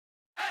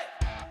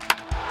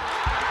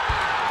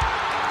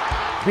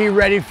Be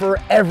ready for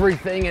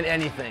everything and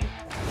anything.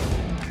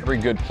 Every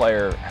good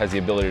player has the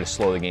ability to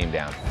slow the game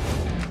down.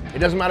 It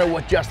doesn't matter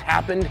what just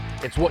happened,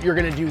 it's what you're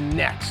gonna do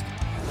next.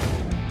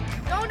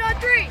 Zone on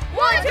three.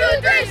 1, 2,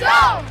 3,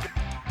 zone!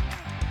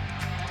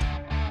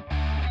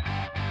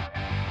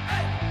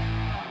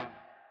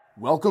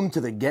 Welcome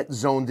to the Get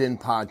Zoned In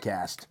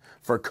podcast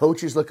for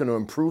coaches looking to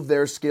improve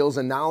their skills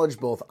and knowledge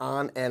both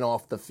on and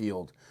off the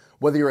field.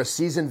 Whether you're a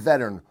seasoned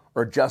veteran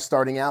or just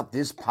starting out,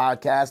 this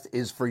podcast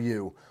is for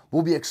you.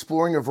 We'll be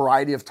exploring a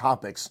variety of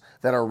topics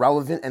that are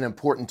relevant and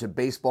important to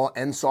baseball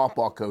and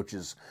softball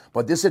coaches,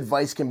 but this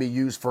advice can be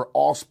used for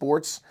all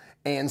sports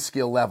and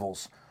skill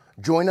levels.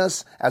 Join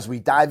us as we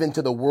dive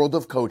into the world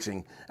of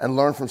coaching and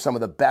learn from some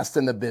of the best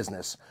in the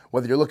business.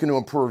 Whether you're looking to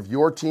improve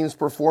your team's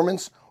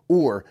performance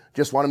or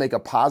just want to make a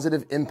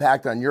positive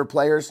impact on your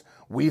players,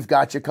 we've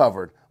got you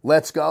covered.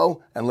 Let's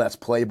go and let's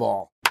play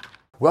ball.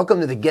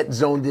 Welcome to the Get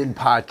Zoned In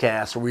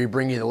podcast, where we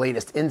bring you the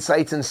latest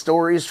insights and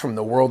stories from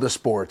the world of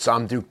sports.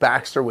 I'm Duke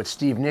Baxter with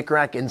Steve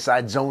Nickrak,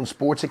 Inside Zone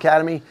Sports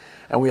Academy,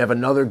 and we have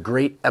another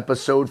great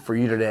episode for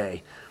you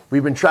today.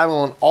 We've been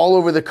traveling all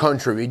over the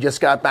country. We just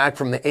got back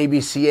from the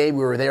ABCA. We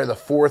were there the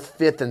 4th,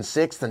 5th, and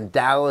 6th in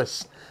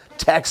Dallas,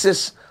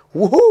 Texas.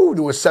 Woohoo!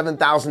 There was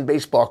 7,000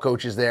 baseball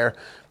coaches there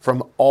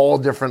from all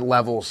different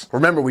levels.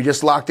 Remember, we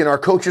just locked in our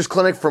coaches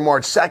clinic for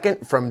March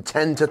 2nd from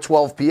 10 to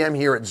 12 p.m.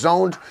 here at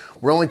Zoned.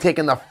 We're only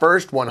taking the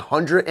first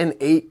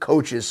 108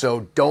 coaches,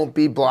 so don't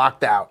be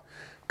blocked out.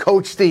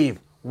 Coach Steve,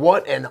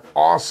 what an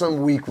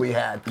awesome week we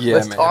had. Yeah,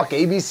 Let's man. talk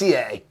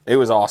ABCA. It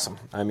was awesome.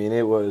 I mean,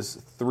 it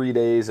was 3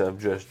 days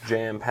of just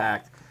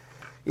jam-packed,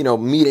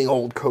 meeting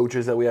old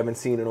coaches that we haven't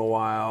seen in a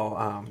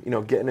while,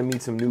 getting to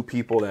meet some new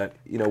people that,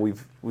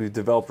 we've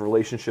developed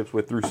relationships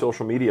with through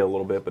social media a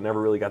little bit, but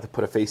never really got to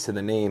put a face to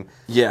the name.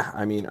 Yeah,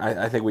 I mean,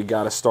 I think we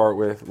got to start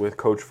with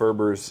Coach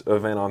Ferber's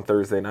event on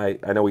Thursday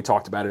night. I know we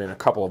talked about it in a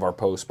couple of our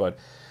posts, but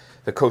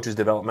the Coaches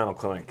Developmental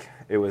Clinic,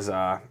 it was,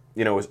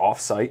 it was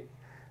off-site.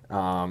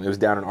 It was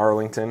down in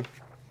Arlington.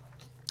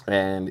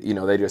 And,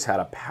 they just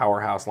had a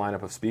powerhouse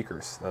lineup of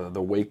speakers.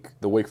 The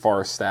Wake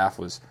Forest staff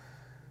was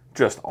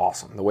just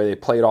awesome. The way they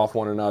played off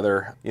one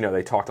another,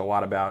 they talked a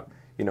lot about,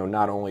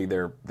 not only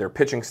their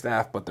pitching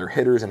staff, but their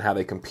hitters and how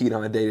they compete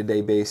on a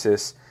day-to-day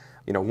basis.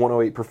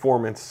 108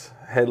 Performance,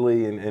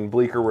 Headley and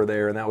Bleecker were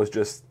there, and that was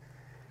just,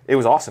 it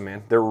was awesome,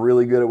 man. They're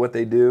really good at what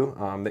they do.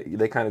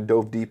 They kind of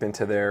dove deep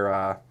into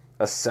their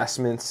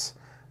assessments,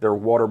 their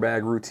water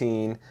bag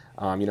routine,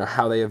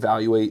 how they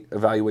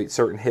evaluate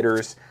certain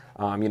hitters,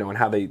 and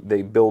how they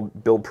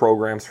build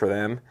programs for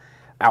them.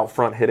 Out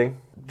front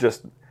hitting,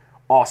 just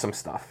awesome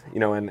stuff,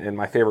 and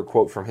my favorite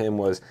quote from him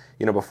was,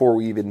 before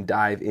we even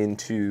dive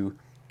into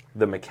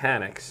the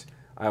mechanics,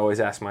 I always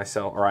ask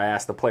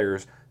the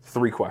players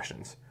 3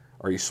 questions.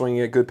 Are you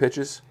swinging at good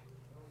pitches?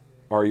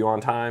 Are you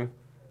on time?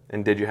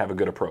 And did you have a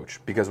good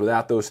approach? Because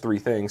without those 3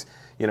 things,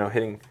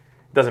 hitting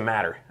doesn't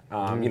matter.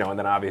 And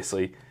then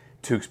obviously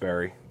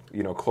Tewksbury,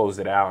 closed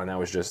it out, and it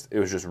was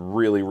just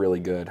really, really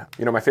good.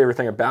 My favorite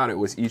thing about it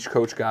was each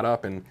coach got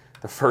up and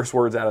the first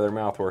words out of their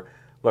mouth were,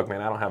 look,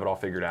 man, I don't have it all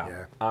figured out.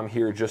 Yeah. I'm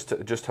here just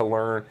to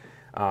learn,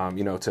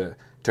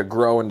 to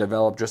grow and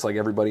develop just like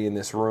everybody in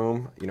this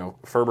room.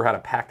 Ferber had a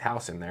packed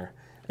house in there.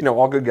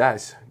 All good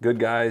guys. Every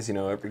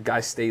guy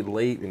stayed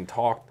late and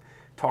talked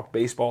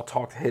baseball,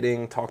 talked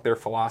hitting, talked their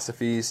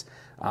philosophies.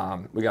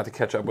 We got to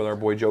catch up with our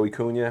boy Joey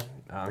Cunha.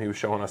 He was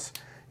showing us,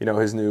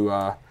 his new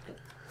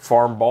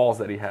farm balls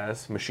that he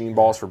has, machine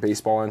balls for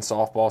baseball and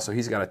softball. So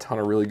he's got a ton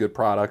of really good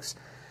products.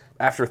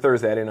 After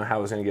Thursday, I didn't know how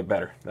it was going to get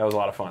better. That was a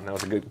lot of fun. That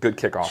was a good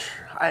kickoff.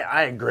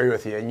 I agree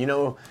with you. And,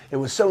 it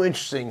was so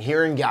interesting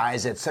hearing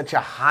guys at such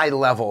a high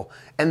level,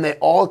 and they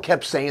all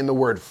kept saying the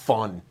word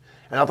fun.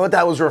 And I thought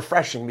that was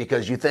refreshing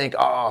because you think,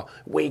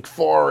 Wake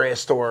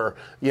Forest or,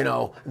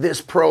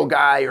 this pro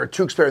guy or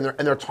Tewksbury,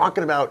 and they're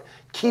talking about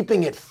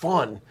keeping it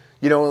fun.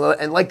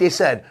 And like they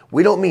said,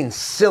 we don't mean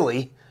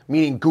silly,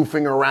 meaning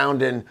goofing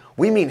around, and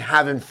we mean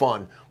having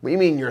fun. We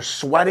mean you're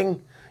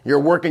sweating, you're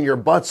working your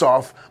butts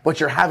off, but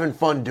you're having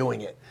fun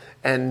doing it.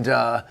 And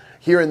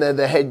hearing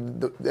the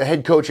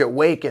head coach at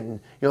Wake,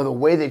 and the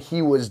way that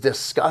he was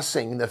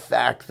discussing the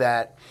fact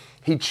that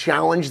he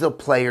challenged the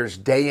players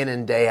day in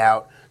and day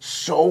out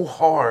so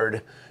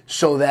hard,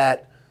 so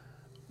that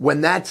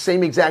when that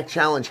same exact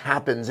challenge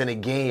happens in a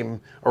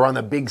game or on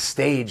the big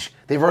stage,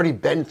 they've already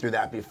been through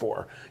that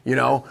before.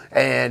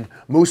 And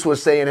Moose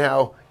was saying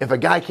how if a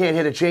guy can't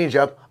hit a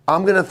changeup,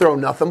 I'm going to throw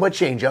nothing but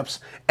changeups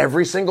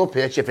every single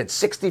pitch. If it's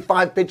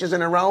 65 pitches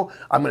in a row,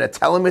 I'm going to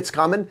tell him it's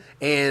coming,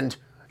 and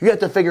you have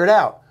to figure it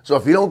out. So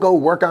if you don't go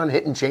work on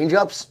hitting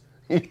changeups,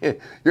 you're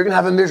going to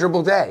have a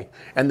miserable day.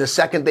 And the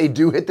second they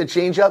do hit the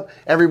changeup,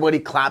 everybody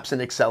claps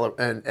and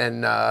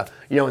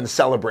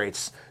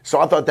celebrates. So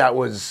I thought that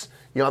was,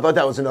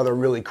 another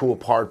really cool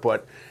part.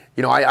 But,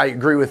 I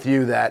agree with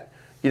you that,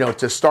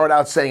 to start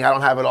out saying I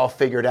don't have it all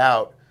figured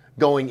out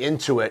going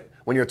into it,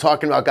 when you're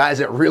talking about guys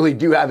that really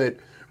do have it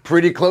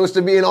pretty close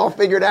to being all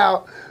figured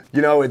out,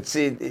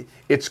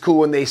 it's cool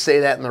when they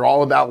say that, and they're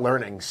all about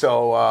learning.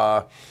 So,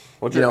 I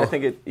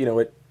think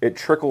it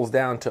trickles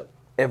down to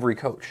every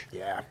coach.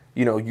 Yeah.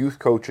 You know, youth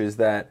coaches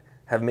that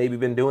have maybe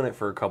been doing it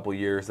for a couple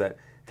years that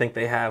think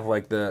they have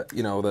like the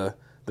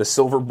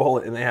silver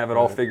bullet and they have it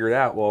all figured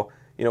out. Well,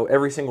 you know,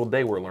 every single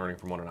day we're learning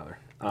from one another.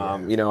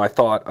 You know, I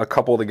thought a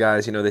couple of the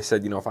guys, you know, they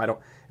said, you know,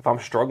 if I'm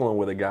struggling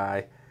with a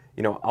guy,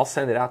 you know, I'll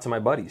send it out to my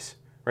buddies.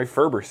 Right?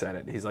 Ferber said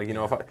it. He's like, you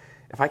know,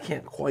 if I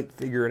can't quite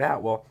figure it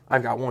out, well,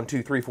 I've got 1,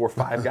 2, 3, 4,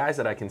 5 guys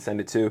that I can send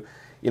it to.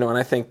 You know, and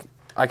I think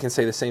I can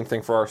say the same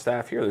thing for our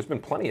staff here. There's been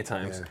plenty of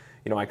times,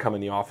 you know, I come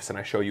in the office and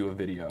I show you a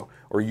video,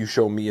 or you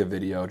show me a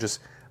video, just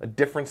a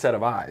different set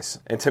of eyes.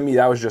 And to me,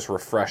 that was just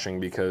refreshing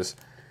because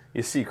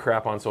you see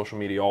crap on social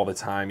media all the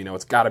time. You know,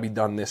 it's got to be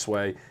done this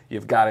way.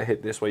 You've got to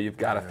hit this way. You've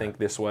got to think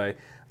this way.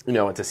 You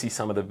know, and to see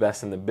some of the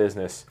best in the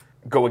business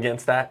go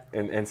against that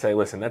and say,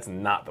 listen, that's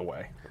not the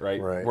way, right?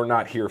 We're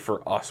not here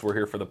for us. We're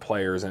here for the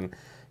players. And,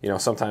 you know,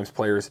 sometimes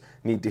players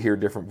need to hear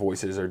different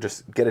voices or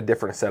just get a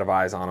different set of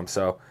eyes on them.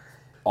 So,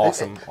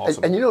 awesome.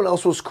 And you know what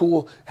else was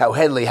cool? How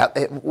Headley,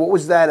 what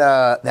was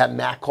that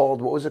mat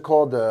called? What was it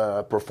called?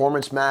 The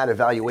performance mat,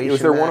 evaluation It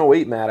was their mat?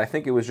 108 mat. I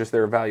think it was just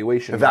their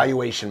evaluation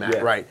mat,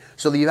 Yeah. right.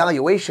 So the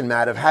evaluation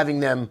mat of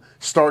having them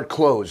start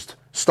closed,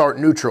 start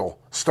neutral,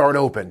 start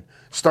open,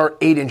 start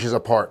 8 inches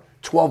apart,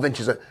 12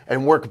 inches,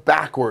 and work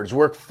backwards,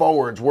 work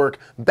forwards, work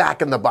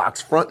back in the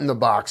box, front in the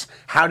box.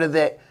 How do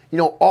they, you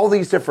know, all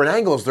these different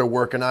angles they're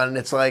working on, and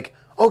it's like,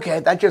 okay,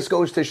 that just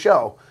goes to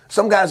show.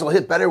 Some guys will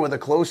hit better with a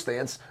closed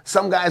stance.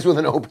 Some guys with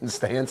an open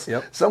stance.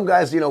 Some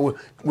guys, you know,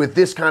 with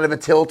this kind of a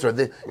tilt or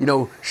the, you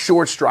know,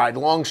 short stride,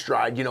 long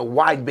stride, you know,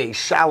 wide base,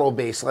 shallow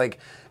base, like.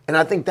 And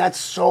I think that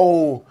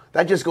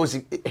just goes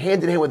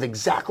hand in hand with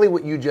exactly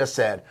what you just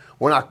said.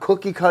 We're not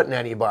cookie cutting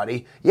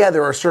anybody. Yeah,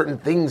 there are certain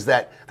things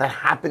that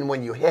happen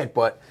when you hit,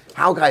 but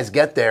how guys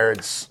get there,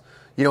 it's,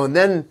 you know, and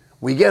then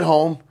we get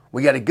home,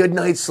 we get a good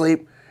night's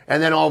sleep,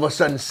 and then all of a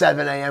sudden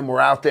 7 a.m. we're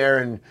out there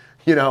and,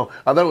 you know,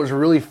 I thought it was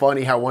really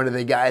funny how one of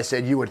the guys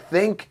said you would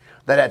think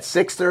that at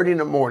 6:30 in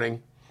the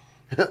morning,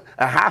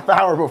 a half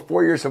hour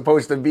before you're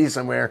supposed to be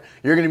somewhere,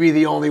 you're going to be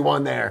the only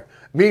one there.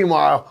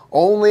 Meanwhile,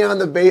 only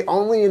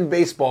in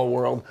baseball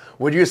world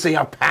would you see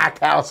a packed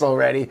house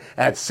already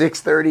at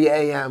 6:30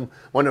 a.m.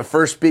 when the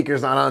first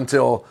speaker's not on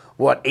until,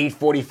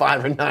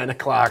 8:45 or 9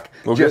 o'clock.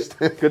 Well, good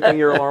thing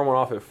your alarm went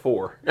off at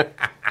 4.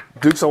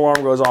 Duke's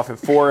alarm goes off at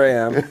 4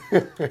 a.m.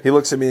 He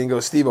looks at me and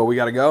goes, Steve-O, we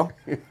got to go?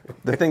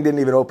 The thing didn't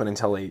even open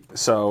until 8.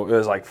 So it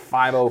was like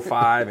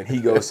 5:05, and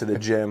he goes to the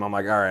gym. I'm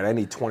like, all right, I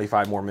need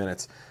 25 more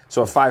minutes.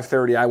 So at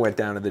 5:30, I went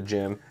down to the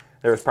gym.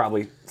 There was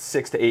probably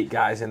 6 to 8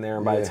 guys in there,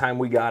 and by the time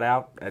we got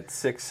out at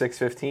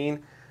 6:15,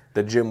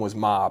 the gym was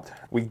mobbed.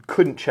 We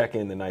couldn't check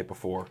in the night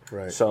before.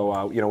 Right.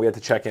 So, you know, we had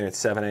to check in at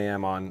 7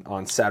 a.m.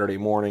 on Saturday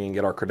morning and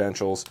get our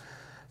credentials.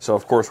 So,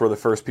 of course, we're the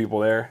first people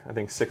there. I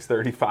think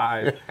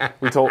 6:35.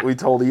 we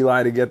told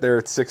Eli to get there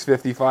at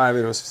 6:55.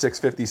 It was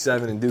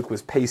 6:57, and Duke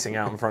was pacing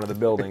out in front of the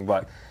building.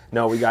 But,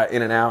 no, we got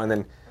in and out. And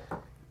then,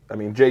 I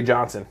mean, Jay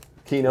Johnson,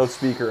 keynote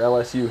speaker,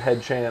 LSU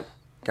head champ.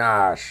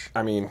 Gosh.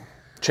 I mean,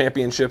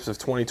 championships of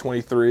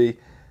 2023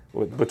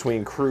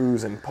 between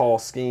Cruz and Paul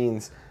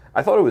Skeens.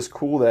 I thought it was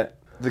cool that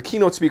the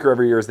keynote speaker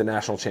every year is the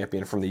national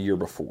champion from the year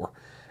before.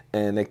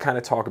 And they kind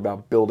of talk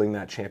about building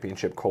that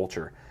championship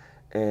culture.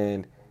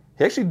 And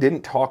he actually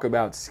didn't talk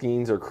about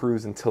Skeens or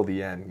Cruz until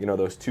the end. You know,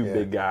 those two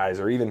big guys,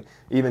 or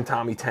even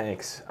Tommy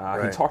Tanks.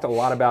 He talked a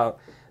lot about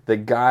the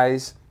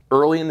guys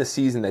early in the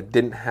season that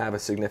didn't have a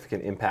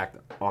significant impact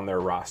on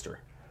their roster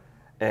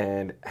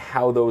and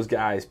how those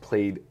guys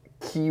played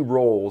key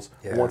roles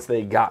once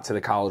they got to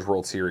the College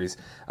World Series.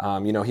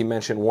 You know, he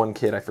mentioned one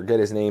kid, I forget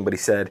his name, but he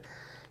said,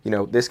 you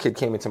know, this kid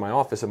came into my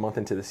office a month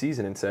into the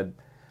season and said,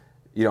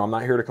 you know, I'm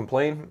not here to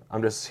complain.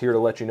 I'm just here to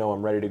let you know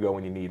I'm ready to go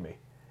when you need me.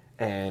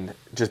 And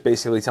just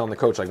basically telling the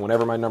coach, like,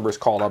 whenever my number is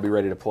called, I'll be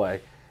ready to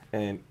play.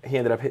 And he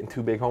ended up hitting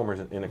 2 big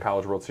homers in the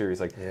College World Series.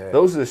 Like,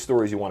 those are the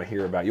stories you want to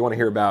hear about. You want to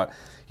hear about,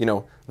 you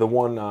know, the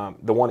one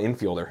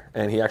infielder.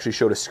 And he actually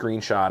showed a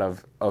screenshot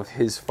of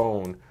his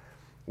phone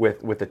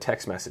with the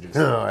text messages.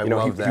 I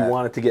love that. He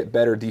wanted to get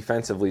better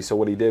defensively, so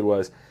what he did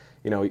was,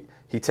 you know,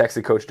 he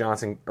texted Coach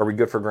Johnson, are we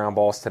good for ground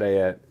balls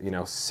today at,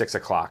 6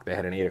 o'clock? They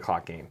had an 8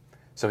 o'clock game.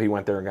 So he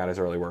went there and got his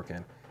early work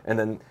in. And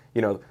then,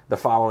 you know, the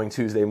following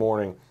Tuesday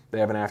morning, they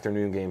have an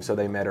afternoon game, so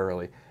they met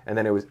early. And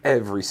then it was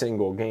every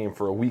single game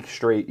for a week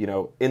straight, you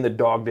know, in the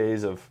dog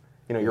days of,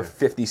 you know, you're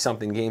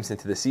 50-something games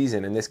into the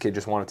season, and this kid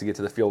just wanted to get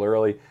to the field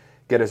early,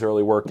 get his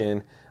early work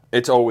in.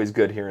 It's always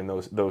good hearing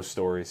those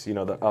stories, you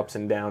know, the ups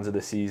and downs of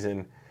the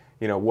season,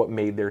 you know, what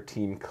made their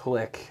team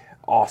click.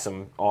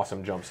 Awesome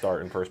jump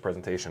start in first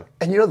presentation.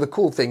 And you know, the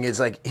cool thing is,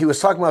 like, he was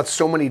talking about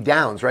so many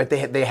downs, right?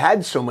 They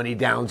had so many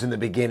downs in the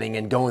beginning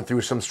and going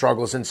through some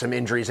struggles and some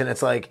injuries, and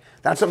it's like,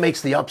 that's what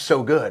makes the ups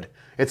so good.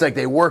 It's like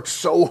they worked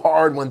so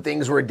hard when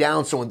things were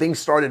down, so when things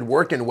started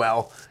working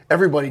well,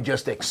 everybody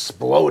just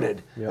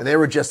exploded. Yep. And they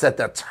were just at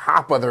the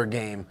top of their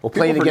game,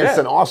 playing against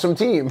an awesome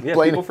team. Yeah,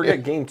 people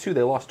forget Game 2,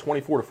 they lost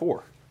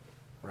 24-4.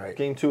 Right.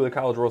 Game 2 of the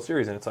College World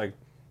Series, and it's like,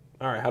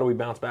 all right, how do we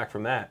bounce back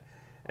from that?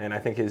 And I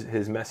think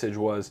his message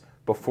was,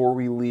 before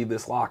we leave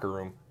this locker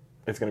room,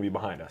 it's going to be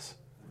behind us.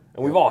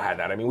 And we've all had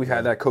that. I mean, we've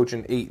had that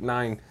coaching 8,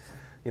 9,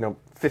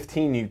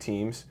 15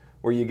 teams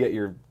where you get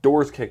your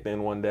doors kicked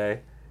in one day.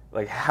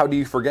 Like, how do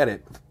you forget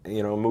it,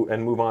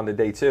 and move on to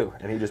day 2?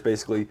 And he just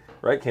basically,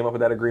 came up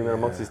with that agreement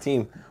amongst his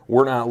team.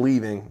 We're not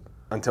leaving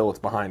until it's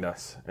behind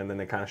us. And then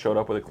they kind of showed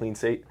up with a clean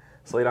slate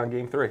on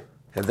game 3.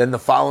 And then the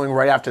following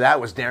right after that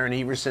was Darren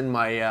Everson,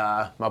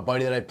 my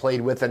buddy that I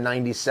played with in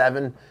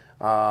 '97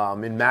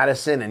 in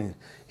Madison, and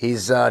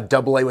he's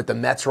Double-A with the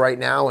Mets right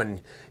now,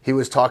 and he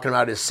was talking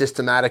about his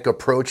systematic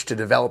approach to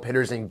develop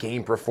hitters in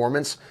game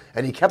performance,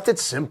 and he kept it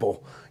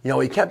simple.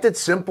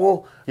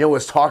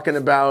 Was talking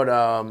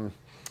about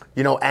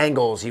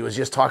angles. He was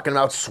just talking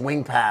about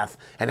swing path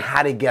and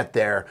how to get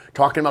there,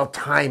 talking about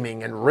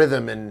timing and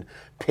rhythm and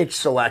pitch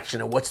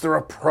selection and what's their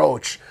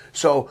approach.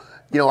 So,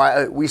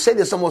 we say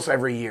this almost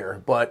every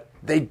year, but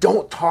they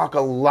don't talk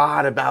a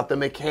lot about the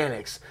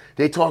mechanics.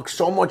 They talk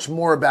so much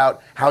more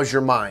about how's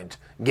your mind,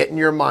 getting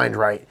your mind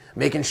right,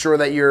 making sure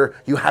that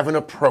you have an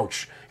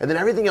approach, and then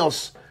everything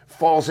else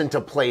falls into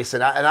place.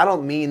 And I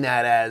don't mean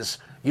that as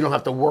you don't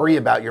have to worry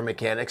about your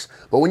mechanics,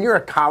 but when you're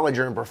a college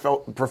or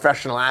a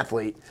professional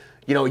athlete,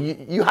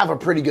 you have a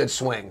pretty good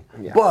swing.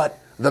 Yeah. But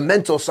the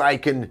mental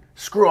side can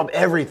screw up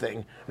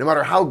everything, no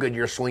matter how good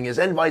your swing is,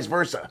 and vice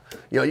versa.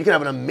 You can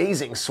have an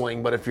amazing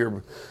swing, but if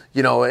you're,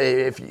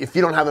 if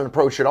you don't have an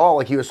approach at all,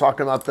 like he was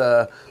talking about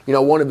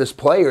one of his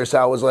players,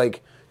 how it was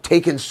like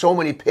taking so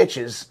many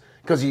pitches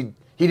because he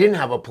didn't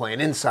have a plan,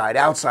 inside,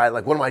 outside,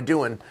 like what am I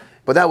doing?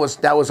 But that was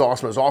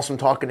awesome. It was awesome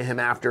talking to him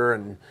after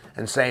and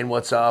saying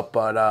what's up.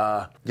 But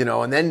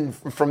and then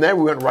from there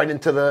we went right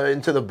into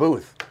the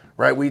booth,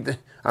 right?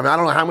 I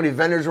don't know how many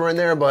vendors were in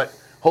there, but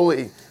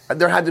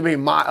there had to be a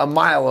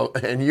mile,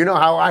 and you know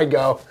how I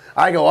go.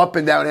 I go up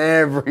and down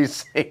every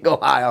single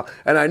aisle.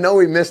 And I know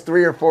we missed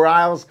 3 or 4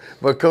 aisles,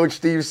 but Coach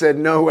Steve said,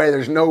 no way,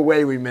 there's no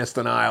way we missed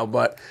an aisle.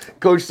 But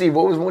Coach Steve,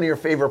 what was one of your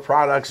favorite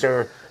products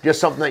or just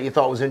something that you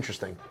thought was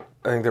interesting?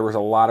 I think there was a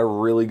lot of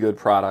really good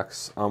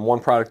products. One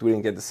product we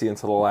didn't get to see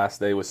until the last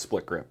day was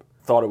Split Grip.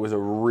 Thought it was a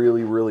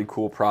really, really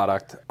cool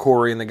product.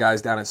 Corey and the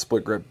guys down at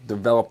Split Grip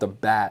developed a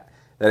bat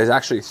that is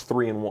actually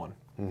 3-in-1.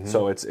 Mm-hmm.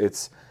 So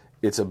it's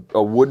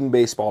a wooden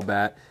baseball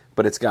bat,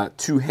 but it's got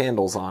 2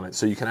 handles on it,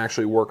 so you can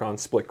actually work on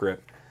split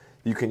grip.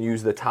 You can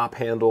use the top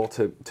handle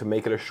to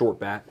make it a short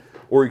bat,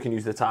 or you can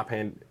use the top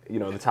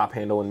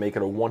handle and make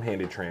it a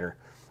one-handed trainer,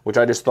 which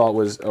I just thought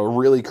was a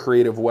really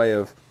creative way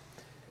of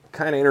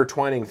kind of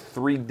intertwining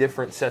 3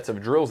 different sets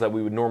of drills that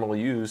we would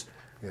normally use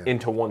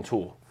into one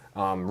tool.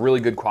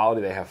 Really good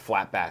quality. They have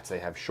flat bats. They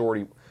have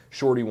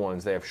shorty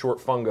ones. They have short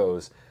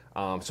fungos.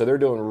 So they're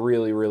doing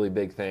really, really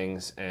big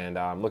things, and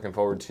I'm looking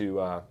forward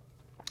to.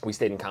 We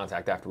stayed in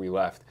contact after we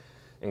left,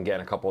 and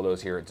getting a couple of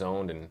those here at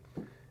Zoned, and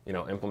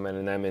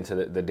implementing them into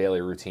the daily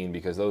routine,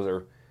 because those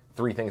are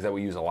 3 things that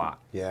we use a lot.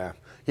 Yeah,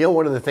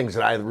 one of the things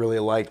that I really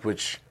liked,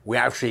 which we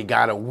actually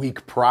got a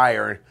week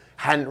prior,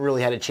 hadn't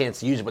really had a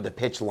chance to use it, but the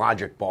Pitch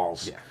Logic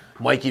balls. Yeah.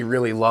 Mikey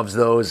really loves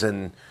those,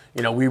 and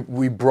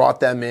we brought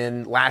them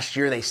in last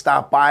year. They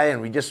stopped by,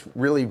 and we just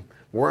really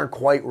weren't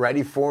quite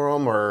ready for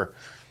them, or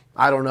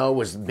I don't know, it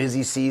was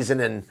busy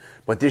season,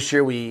 but this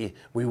year we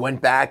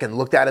went back and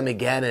looked at them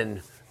again,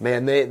 and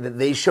man,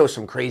 they show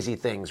some crazy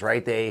things,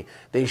 right?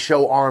 They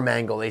show arm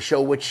angle, they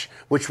show which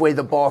way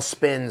the ball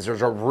spins.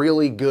 There's a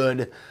really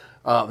good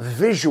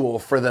visual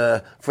for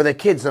the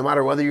kids, no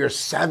matter whether you're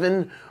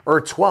 7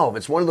 or 12.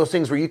 It's one of those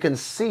things where you can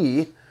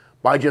see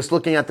by just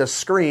looking at the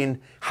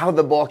screen how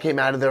the ball came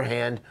out of their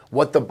hand,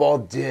 what the ball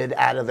did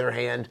out of their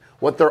hand,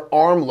 what their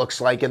arm looks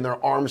like in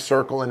their arm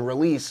circle and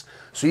release,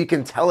 so you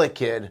can tell a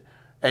kid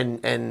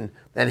and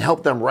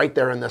help them right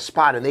there in the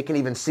spot, and they can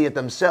even see it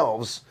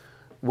themselves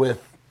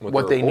with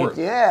what they need.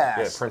 Yeah,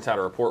 it prints out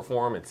a report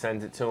for them. It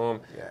sends it to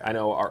them. Yeah. I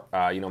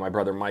know my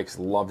brother Mike's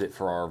loved it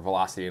for our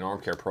Velocity and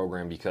Arm Care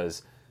program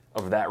because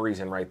of that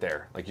reason right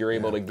there. Like, you're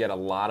able to get a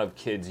lot of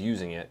kids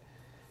using it.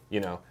 You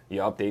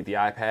update the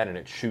iPad and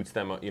it shoots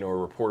them a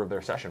report of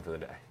their session for the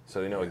day,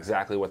 so they know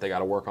exactly what they got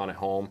to work on at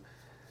home.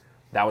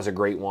 That was a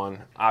great one.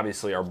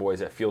 Obviously, our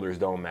boys at Fielder's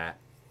Dome Mat.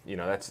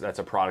 That's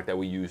a product that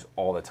we use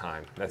all the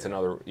time. That's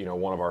another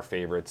one of our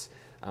favorites.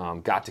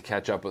 Got to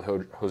catch up with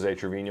Jose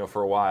Trevino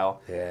for a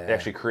while. Yeah. They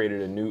actually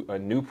created a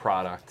new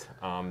product,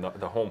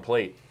 the home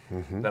plate,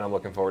 that I'm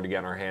looking forward to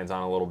getting our hands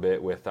on a little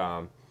bit with,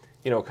 kind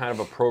of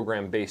a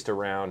program based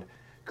around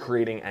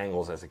creating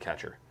angles as a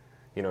catcher.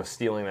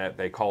 Stealing that,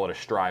 they call it a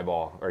strike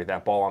ball, or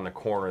that ball on the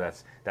corner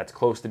that's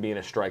close to being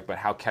a strike, but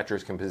how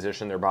catchers can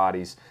position their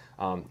bodies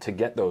to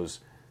get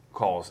those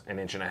calls 1.5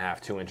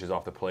 inches, 2 inches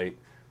off the plate.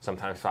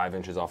 Sometimes 5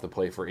 inches off the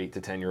plate for 8 to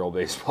 10-year-old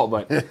baseball.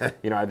 But,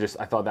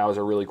 I thought that was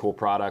a really cool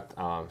product.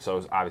 So it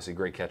was obviously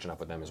great catching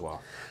up with them as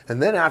well.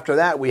 And then after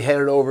that, we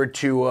headed over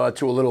to a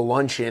little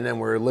luncheon,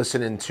 and we're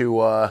listening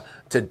to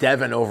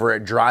Devin over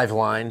at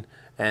Driveline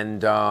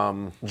and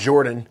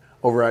Jordan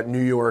over at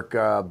New York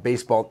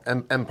Baseball,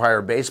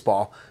 Empire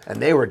Baseball.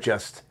 And they were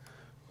just,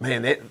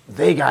 man,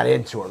 they got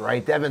into it,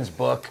 right? Devin's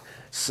book,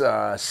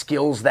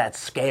 Skills That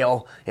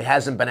Scale. It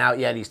hasn't been out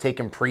yet. He's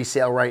taking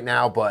pre-sale right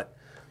now, but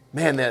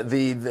man,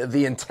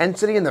 the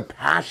intensity and the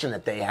passion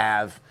that they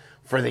have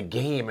for the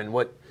game and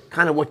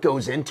what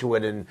goes into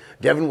it. And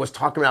Devin was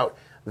talking about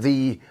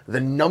the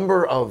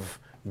number of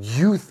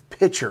youth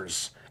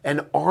pitchers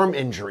and arm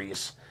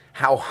injuries,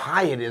 how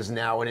high it is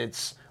now, and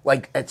it's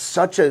like at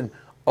such an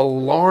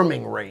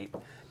alarming rate.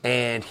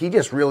 And he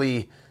just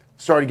really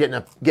started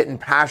getting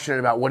passionate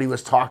about what he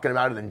was talking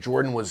about, and then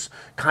Jordan was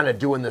kind of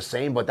doing the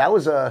same. But that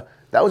was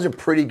a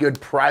pretty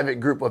good private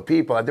group of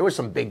people. There were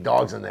some big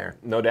dogs in there.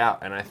 No doubt.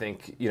 And I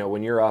think,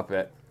 when you're up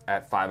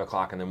at 5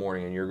 o'clock in the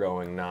morning and you're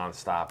going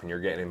nonstop and you're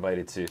getting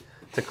invited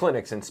to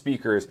clinics and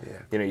speakers,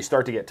 you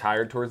start to get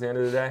tired towards the end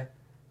of the day.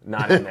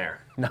 Not in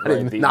there. Not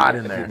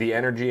in there. The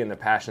energy and the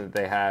passion that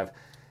they have.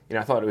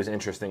 I thought it was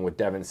interesting what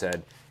Devin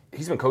said.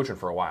 He's been coaching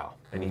for a while,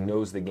 and he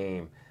knows the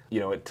game.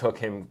 It took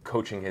him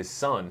coaching his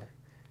son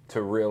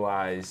to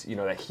realize,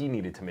 that he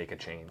needed to make a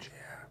change.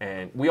 Yeah.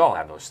 And we all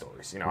have those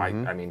stories.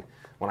 I mean,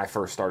 when I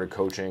first started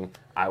coaching,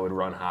 I would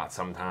run hot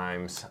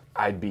sometimes.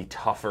 I'd be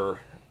tougher.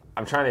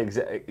 I'm trying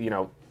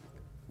to,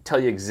 tell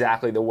you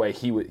exactly the way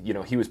he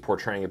was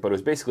portraying it, but it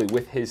was basically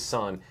with his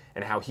son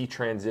and how he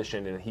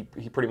transitioned, and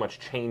he pretty much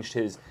changed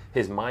his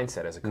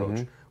mindset as a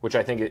coach, which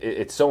I think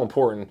it's so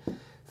important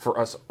for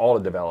us all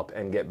to develop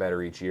and get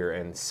better each year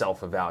and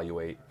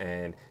self-evaluate.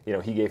 And,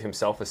 he gave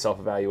himself a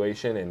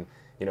self-evaluation, and,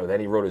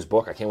 then he wrote his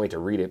book. I can't wait to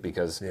read it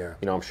because,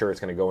 I'm sure it's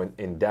going to go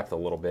in depth a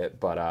little bit.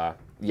 But,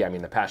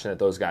 the passion that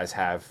those guys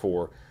have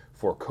for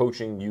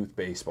coaching youth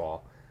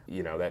baseball,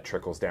 that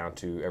trickles down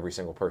to every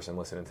single person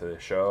listening to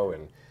this show,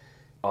 and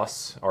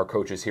us, our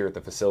coaches here at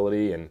the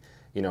facility, and,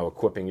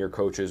 equipping your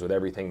coaches with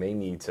everything they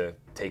need to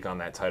take on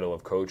that title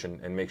of coach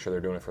and make sure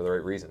they're doing it for the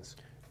right reasons.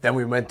 Then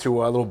we went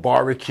to a little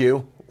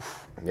barbecue.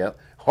 Yep.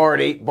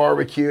 Hard 8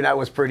 barbecue. That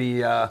was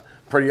pretty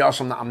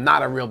awesome. I'm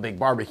not a real big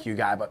barbecue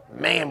guy, but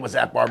man, was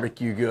that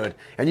barbecue good.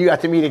 And you got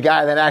to meet a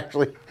guy that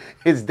actually,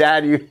 his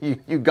dad,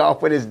 you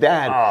golf with his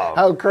dad. Oh.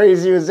 How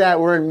crazy was that?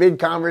 We're in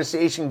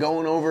mid-conversation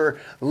going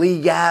over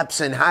league apps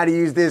and how to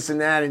use this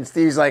and that. And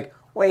Steve's like,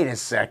 wait a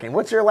second,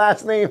 what's your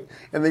last name?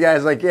 And the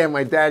guy's like, yeah,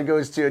 my dad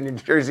goes to New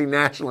Jersey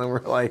National. And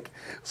we're like,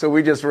 so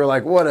we just were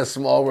like, what a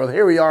small world.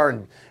 Here we are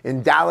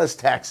in Dallas,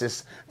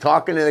 Texas,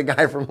 talking to the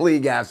guy from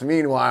League Apps.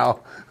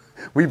 Meanwhile,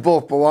 we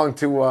both belong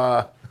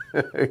to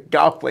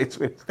golf plates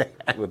with his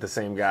dad. With the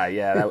same guy,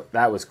 yeah,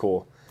 that was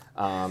cool.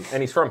 And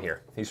he's from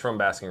here. He's from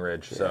Basking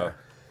Ridge, so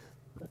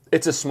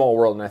it's a small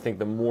world. And I think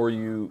the more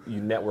you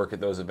network at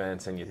those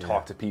events and you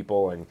talk to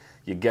people and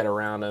you get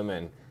around them,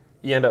 and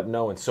you end up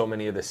knowing so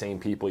many of the same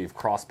people. You've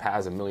crossed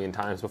paths a million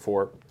times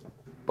before.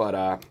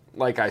 But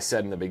like I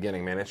said in the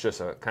beginning, man, it's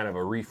just a kind of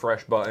a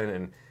refresh button,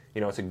 and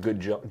it's a good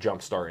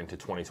jump start into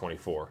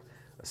 2024.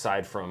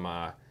 Aside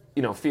from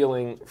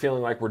feeling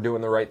like we're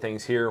doing the right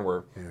things here,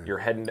 and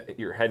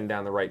you're heading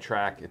down the right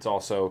track. It's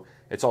also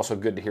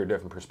good to hear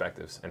different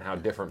perspectives and how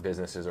different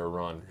businesses are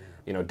run.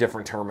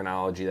 Different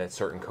terminology that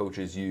certain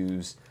coaches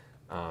use.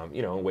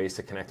 And ways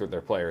to connect with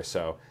their players.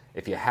 So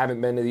if you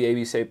haven't been to the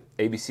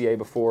ABCA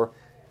before,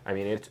 I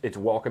mean, it's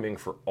welcoming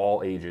for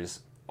all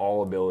ages,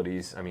 all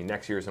abilities. I mean,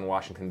 next year's in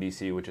Washington,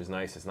 D.C., which is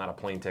nice. It's not a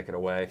plane ticket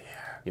away.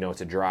 Yeah.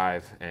 It's a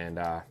drive, and,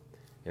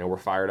 we're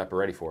fired up and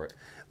ready for it.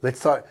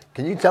 Let's talk.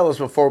 Can you tell us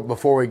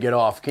before we get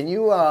off, can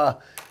you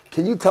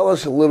tell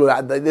us a little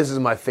bit, this is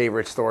my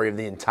favorite story of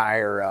the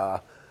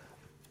entire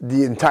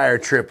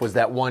trip, was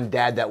that one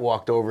dad that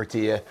walked over to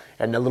you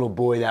and the little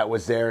boy that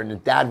was there, and the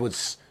dad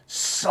was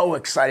so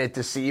excited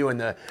to see you, and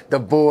the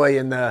boy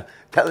and the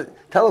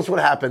tell us what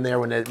happened there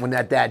when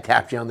that dad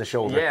tapped you on the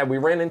shoulder. Yeah, we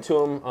ran into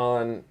him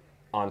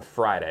on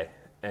Friday,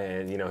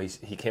 and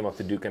he came up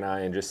to Duke and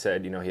I and just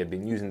said he had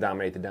been using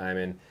Dominate the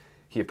Diamond.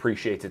 He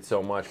appreciates it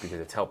so much because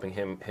it's helping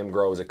him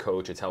grow as a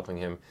coach. It's helping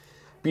him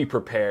be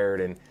prepared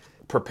and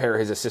prepare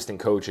his assistant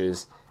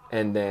coaches.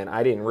 And then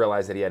I didn't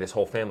realize that he had his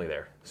whole family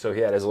there. So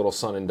he had his little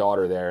son and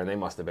daughter there, and they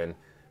must have been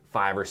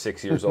 5 or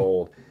 6 years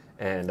old.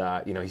 And,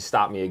 he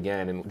stopped me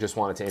again and just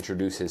wanted to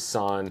introduce his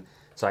son.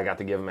 So I got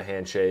to give him a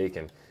handshake.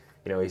 And,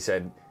 he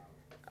said,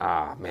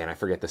 man, I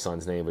forget the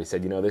son's name, but he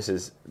said, this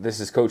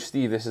is Coach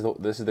Steve. This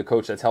is the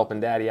coach that's helping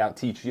Daddy out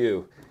teach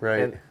you.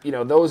 Right.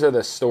 And, those are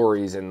the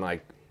stories. And,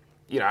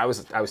 I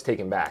was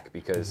taken back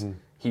because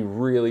he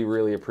really,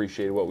 really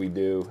appreciated what we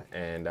do.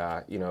 And,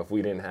 if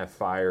we didn't have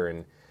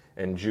fire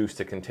and juice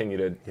to continue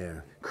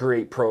to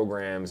create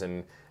programs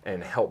and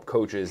help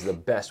coaches the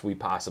best we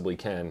possibly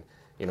can,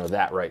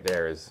 that right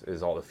there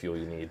is all the fuel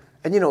you need.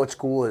 And what's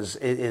cool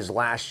is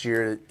last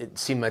year it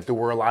seemed like there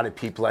were a lot of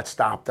people that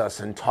stopped us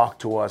and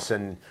talked to us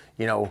and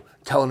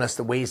telling us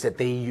the ways that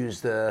they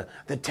use the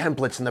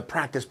templates and the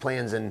practice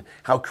plans and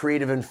how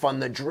creative and fun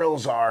the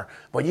drills are.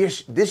 But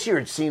this year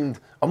it seemed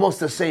almost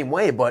the same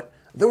way, but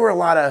there were a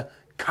lot of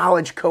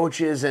college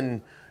coaches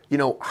and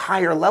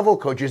higher level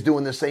coaches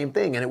doing the same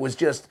thing. And it was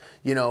just,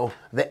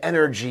 the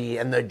energy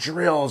and the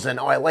drills. And,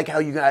 I like how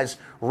you guys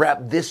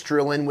wrap this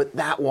drill in with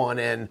that one.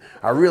 And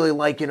I really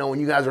like, when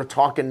you guys are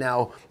talking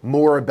now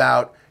more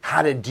about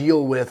how to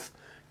deal with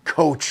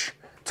coach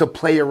to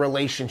player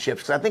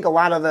relationships. Because I think a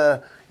lot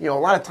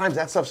of times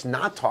that stuff's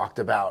not talked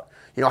about.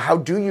 how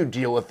do you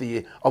deal with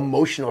the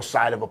emotional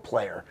side of a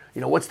player?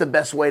 What's the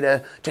best way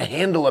to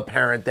handle a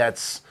parent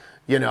that's,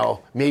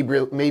 maybe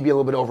a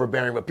little bit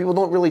overbearing, but people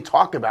don't really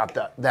talk about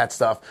that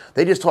stuff.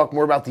 They just talk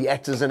more about the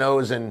X's and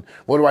O's and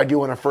what do I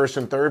do on a first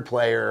and third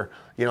play, or,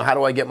 how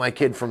do I get my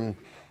kid from,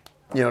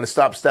 to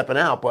stop stepping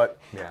out. But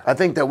I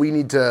think that we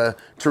need to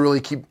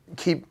really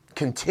keep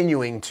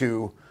continuing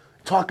to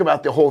talk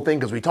about the whole thing,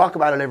 because we talk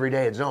about it every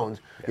day at Zones.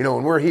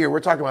 When we're here,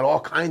 we're talking about all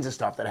kinds of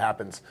stuff that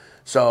happens.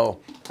 So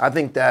I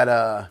think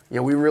that,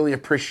 we really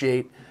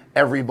appreciate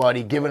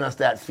everybody giving us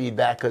that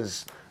feedback,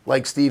 because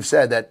like Steve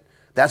said,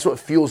 that's what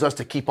fuels us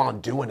to keep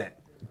on doing it.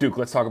 Duke,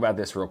 let's talk about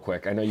this real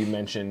quick. I know you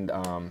mentioned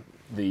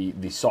the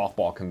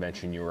softball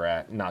convention you were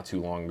at not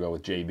too long ago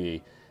with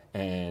JB,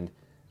 and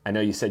I know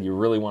you said you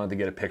really wanted to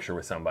get a picture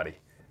with somebody,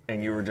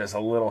 and you were just a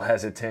little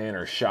hesitant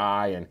or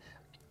shy, and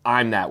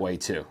I'm that way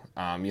too.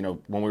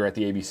 When we were at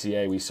the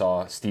ABCA, we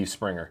saw Steve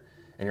Springer,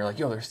 and you're like,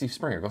 yo, there's Steve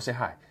Springer, go say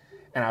hi.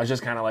 And I was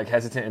just kind of like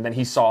hesitant, and then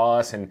he saw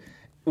us, and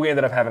we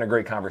ended up having a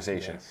great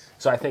conversation. Yes.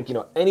 So I think,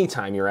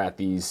 anytime you're at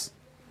these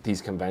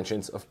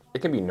conventions, it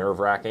can be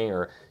nerve-wracking,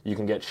 or you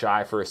can get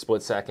shy for a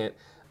split second.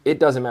 It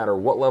doesn't matter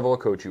what level of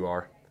coach you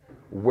are,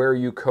 where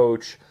you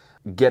coach,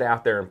 get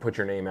out there and put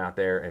your name out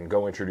there and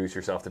go introduce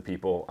yourself to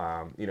people.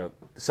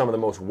 Some of the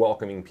most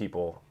welcoming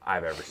people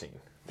I've ever seen.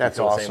 That's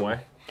you feel awesome. The same way?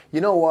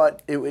 You know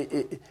what?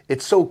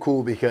 It's so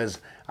cool, because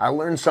I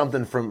learned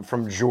something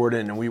from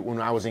Jordan and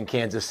when I was in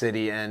Kansas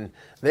City, and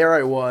there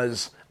I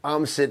was.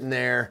 I'm sitting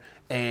there,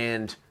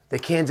 and the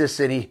Kansas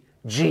City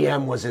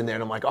GM was in there,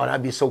 and I'm like, oh,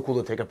 that'd be so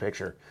cool to take a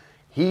picture.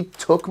 He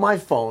took my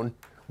phone,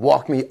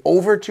 walked me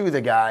over to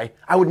the guy.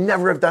 I would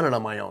never have done it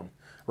on my own,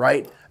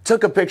 right?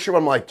 Took a picture.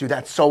 I'm like, dude,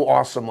 that's so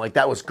awesome. Like,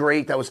 that was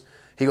great.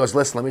 He goes,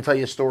 listen, let me tell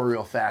you a story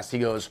real fast. He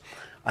goes,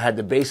 I had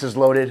the bases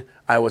loaded.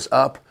 I was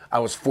up. I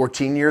was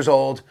 14 years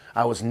old.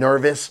 I was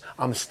nervous.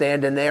 I'm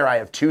standing there. I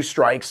have 2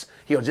 strikes.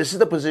 He goes, this is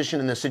the position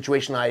and the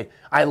situation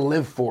I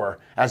live for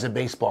as a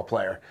baseball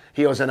player.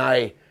 He goes, and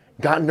I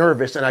got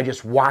nervous, and I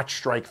just watched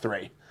strike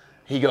 3.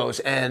 He goes,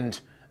 and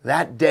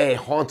that day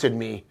haunted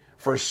me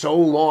for so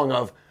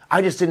long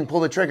I just didn't pull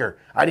the trigger.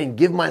 I didn't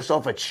give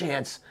myself a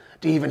chance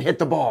to even hit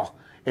the ball.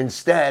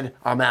 Instead,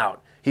 I'm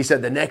out. He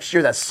said the next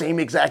year, that same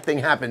exact thing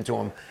happened to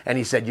him. And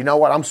he said, you know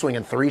what? I'm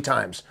swinging 3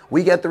 times.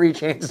 We get 3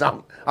 chances.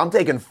 I'm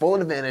taking full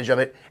advantage of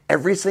it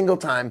every single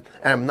time.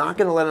 And I'm not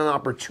going to let an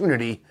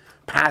opportunity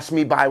pass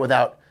me by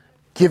without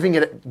giving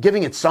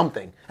it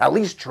something, at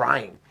least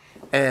trying.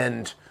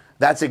 And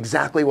that's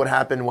exactly what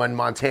happened when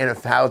Montana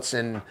Fouts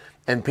and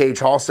Paige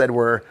Hall said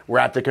we're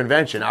at the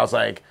convention. I was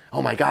like,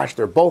 oh my gosh,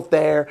 they're both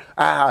there.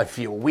 I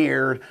feel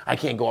weird. I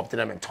can't go up to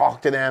them and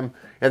talk to them.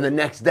 And the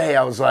next day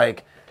I was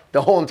like,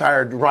 the whole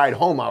entire ride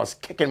home, I was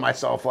kicking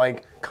myself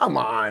like, come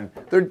on,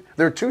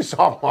 they're 2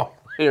 softball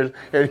players.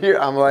 And here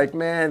I'm like,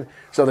 man.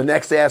 So the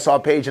next day I saw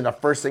Paige, and the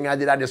first thing I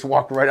did, I just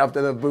walked right up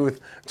to the booth,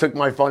 took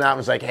my phone out, and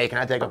was like, hey, can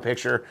I take a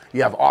picture?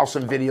 You have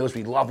awesome videos.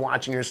 We love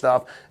watching your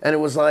stuff. And it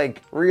was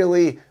like,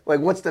 really,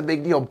 like, what's the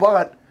big deal?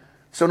 But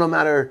so no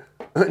matter,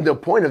 the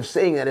point of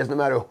saying that is no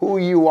matter who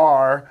you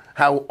are,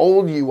 how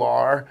old you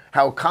are,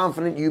 how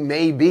confident you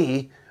may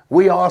be,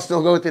 we all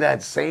still go through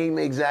that same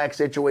exact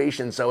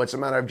situation. So it's a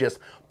matter of just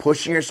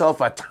pushing yourself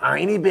a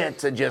tiny bit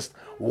to just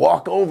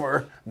walk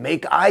over,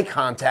 make eye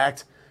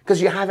contact,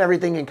 because you have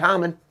everything in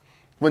common.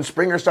 When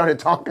Springer started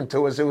talking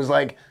to us, it was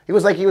like he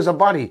was a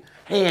buddy.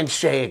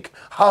 Handshake,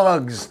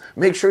 hugs,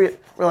 make sure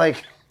we're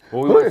like.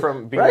 Well, we went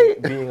from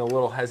being a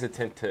little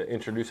hesitant to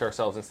introduce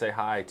ourselves and say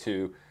hi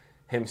to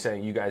him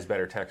saying, you guys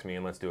better text me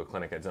and let's do a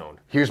clinic at Zone.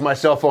 Here's my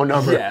cell phone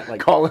number. Yeah,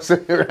 call us,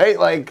 right?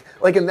 Like,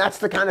 and that's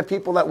the kind of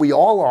people that we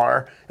all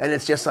are. And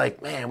it's just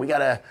like, man, we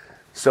gotta.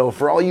 So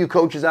for all you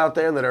coaches out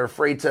there that are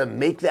afraid to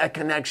make that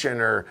connection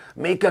or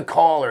make a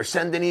call or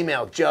send an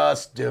email,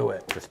 just do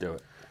it. Just do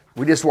it.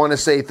 We just want to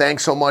say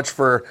thanks so much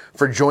for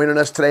joining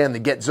us today on the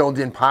Get Zoned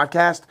In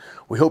podcast.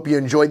 We hope you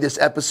enjoyed this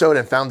episode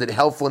and found it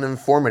helpful and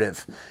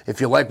informative. If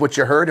you like what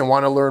you heard and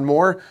want to learn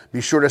more, be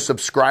sure to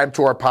subscribe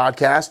to our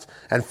podcast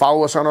and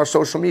follow us on our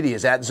social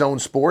medias at Zone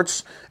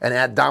Sports and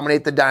at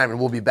Dominate the Diamond.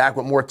 We'll be back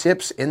with more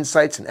tips,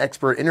 insights, and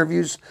expert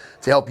interviews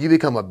to help you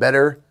become a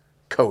better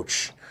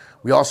coach.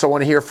 We also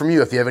want to hear from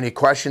you. If you have any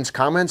questions,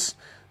 comments,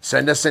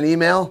 send us an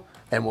email,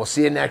 and we'll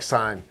see you next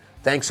time.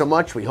 Thanks so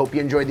much. We hope you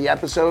enjoyed the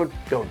episode.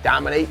 Go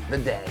dominate the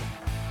day.